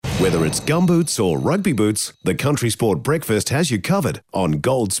Whether it's gumboots or rugby boots, the Country Sport Breakfast has you covered on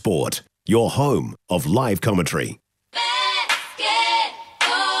Gold Sport, your home of live commentary. Basketball,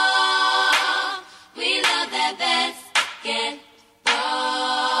 we love that basketball.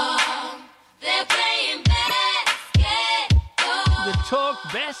 They're playing basketball. The talk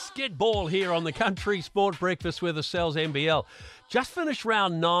basketball here on the Country Sport Breakfast with the Cells NBL. Just finished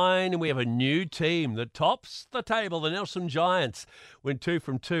round 9 and we have a new team that tops the table. The Nelson Giants went 2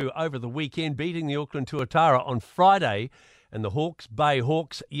 from 2 over the weekend, beating the Auckland Tuatara on Friday, and the Hawke's Bay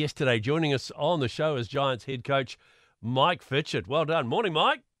Hawks yesterday. Joining us on the show is Giants head coach Mike Fitchett. Well done. Morning,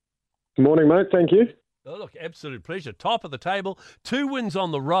 Mike. Morning, mate. Thank you. Oh, look, absolute pleasure. Top of the table, 2 wins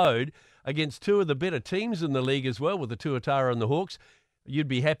on the road against 2 of the better teams in the league as well, with the Tuatara and the Hawks. You'd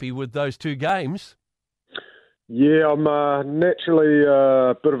be happy with those 2 games. Yeah, I'm naturally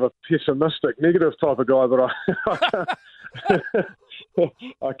a bit of a pessimistic, negative type of guy, but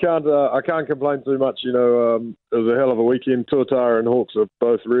I can't complain too much. You know, it was a hell of a weekend. Tuatara and Hawks are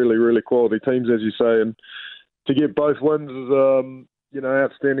both really, really quality teams, as you say, and to get both wins is,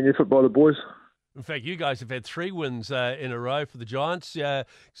 outstanding effort by the boys. In fact, you guys have had 3 wins in a row for the Giants, so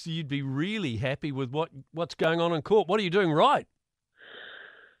you'd be really happy with what's going on in court. What are you doing right?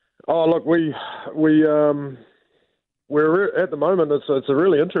 Oh, look, we're at the moment. It's a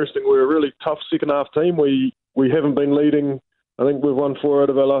really interesting. We're a really tough second half team. We haven't been leading. I think we've won 4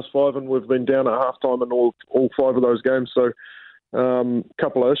 out of our last 5, and we've been down at halftime in all 5 of those games. So,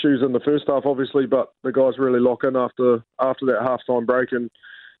 couple of issues in the first half, obviously, but the guys really lock in after that halftime break, and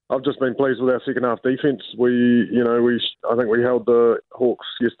I've just been pleased with our second half defence. I think we held the Hawks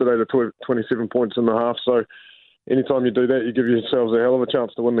yesterday to 27 points in the half. So, anytime you do that, you give yourselves a hell of a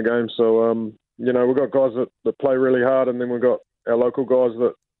chance to win the game. So, we've got guys that play really hard, and then we've got our local guys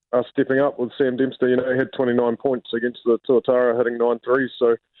that are stepping up with Sam Dempster. He had 29 points against the Tuatara, hitting 9 threes.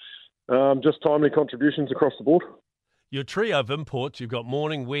 So just timely contributions across the board. Your trio of imports, you've got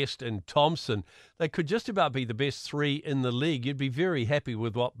Morning, West and Thompson. They could just about be the best 3 in the league. You'd be very happy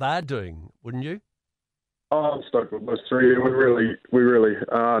with what they're doing, wouldn't you? Oh, I'm stoked with those 3. We really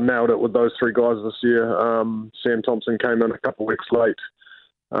nailed it with those 3 guys this year. Sam Thompson came in a couple of weeks late.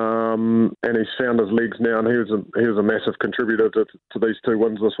 And he's found his legs now, and he was a massive contributor to these 2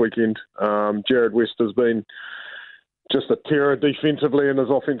 wins this weekend. Jared West has been just a terror defensively, and his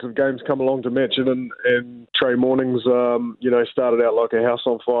offensive game's come along to match it. And Trey Mornings, started out like a house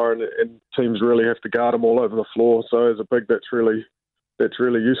on fire, and teams really have to guard him all over the floor. So as a big, that's really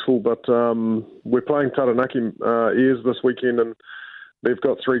useful. But we're playing Taranaki Airs this weekend, and they've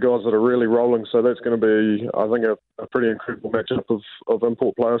got 3 guys that are really rolling, so that's going to be, I think, a pretty incredible matchup of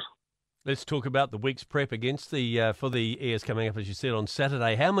import players. Let's talk about the week's prep against for the Airs coming up, as you said, on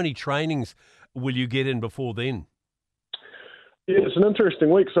Saturday. How many trainings will you get in before then? Yeah, it's an interesting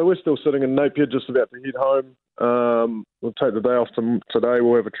week. So we're still sitting in Napier, just about to head home. We'll take the day off today.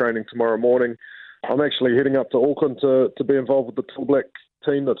 We'll have a training tomorrow morning. I'm actually heading up to Auckland to be involved with the Tall Black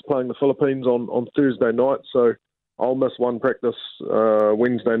team that's playing the Philippines on Thursday night. So I'll miss one practice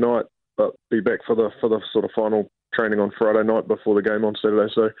Wednesday night, but be back for the sort of final training on Friday night before the game on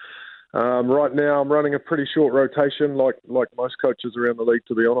Saturday. So right now I'm running a pretty short rotation, like most coaches around the league,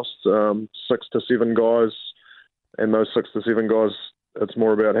 to be honest. 6 to 7 guys, and those 6 to 7 guys, it's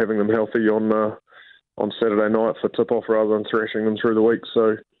more about having them healthy on Saturday night for tip-off rather than thrashing them through the week.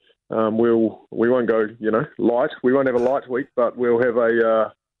 So we won't go light. We won't have a light week, but we'll have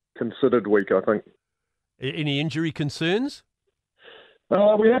a considered week, I think. Any injury concerns?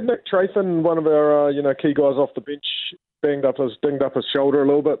 We had Nick Trayfin, one of our key guys, off the bench, dinged up his shoulder a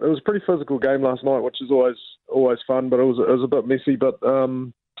little bit. It was a pretty physical game last night, which is always fun, but it was a bit messy. But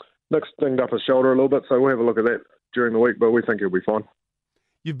Nick's dinged up his shoulder a little bit, so we'll have a look at that during the week. But we think he'll be fine.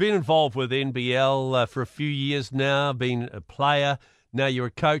 You've been involved with NBL for a few years now, been a player. Now you're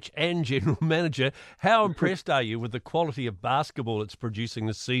a coach and general manager. How impressed are you with the quality of basketball it's producing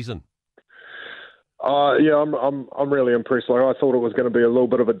this season? I'm really impressed. Like, I thought it was going to be a little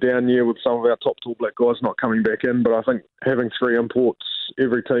bit of a down year with some of our top Tall Black guys not coming back in, but I think having 3 imports,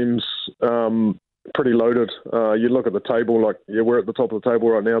 every team's pretty loaded. You look at the table, we're at the top of the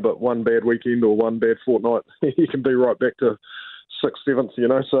table right now, but one bad weekend or one bad fortnight, you can be right back to 6th, 7th.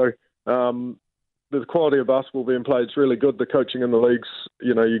 So the quality of basketball being played is really good. The coaching in the leagues,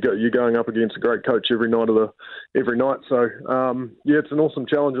 you're going up against a great coach every night. So it's an awesome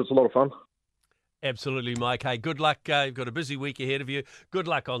challenge. It's a lot of fun. Absolutely, Mike. Hey, good luck. You've got a busy week ahead of you. Good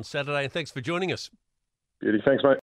luck on Saturday, and thanks for joining us. Beauty. Thanks, mate.